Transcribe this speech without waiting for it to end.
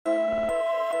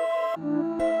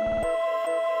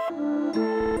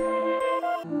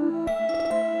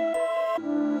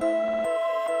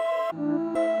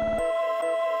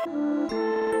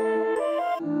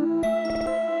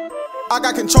I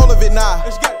got control of it now.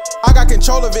 I got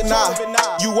control of it now.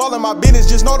 You all in my business,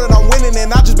 just know that I'm winning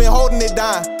and I just been holding it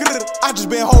down. I just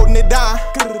been holding it down.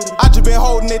 I just been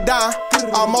holding it down.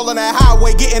 I'm all on that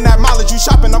highway, getting that mileage. You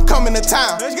shopping, I'm coming to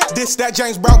town. This, that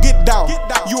James Brown, get down.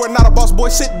 You are not a boss, boy,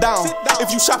 sit down.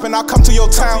 If you shopping, I'll come to your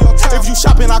town. If you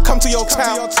shopping, I'll come to your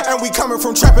town. And we coming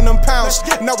from trapping them pounds.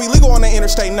 Now we legal on the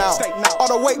interstate now. All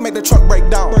the weight make the truck break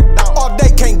down. All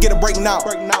day can't get a break now.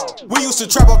 We used to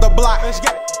trap off the block.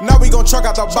 Now we gon' truck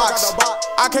out the box.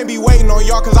 I can't be waiting on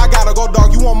y'all cause I gotta go,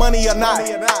 dog. You want money or not?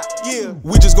 Yeah,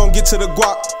 we just gon' get to the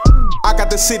guap. I got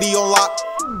the city on lock.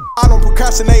 I don't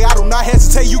procrastinate, I do not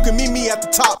hesitate. You can meet me at the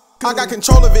top. I got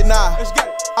control of it now.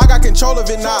 I got control of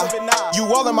it now. You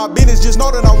all in my business, just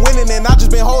know that I'm winning and I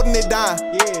just been holding it down.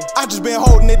 I just been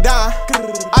holding it down.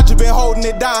 I just been holding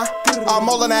it down. I'm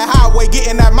all on that highway,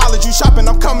 getting that mileage. You shopping,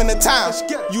 I'm coming to town.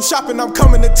 You shopping, I'm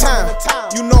coming to town.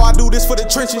 You know I do this for the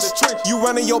trenches. You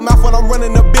running your mouth when I'm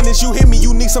running the business. You hit me,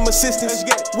 you need some assistance.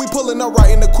 We pulling up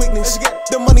right in the quickness.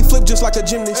 The money flip just like a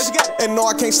gymnast. And no,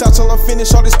 I can't stop till I'm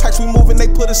finished. All these packs we moving, they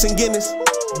put us in Guinness.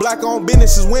 Black owned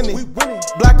business is winning.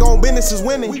 Black owned business is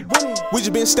winning. We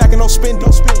just been stacking no spending.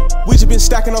 We just been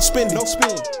stacking no spending.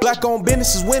 Black owned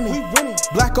business is winning.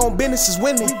 Black owned business is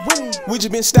winning. We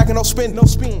just been stacking no spending.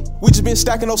 We just been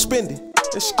stacking no spending.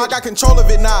 I got control of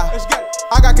it now.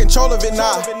 I got control of it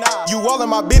now. You all in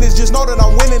my business, just know that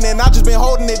I'm winning and I just been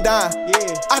holding it down.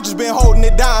 I just been holding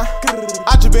it down.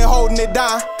 I just been holding it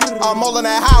down. I'm all on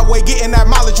that highway, getting that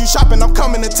mileage. You shopping, I'm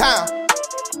coming to town.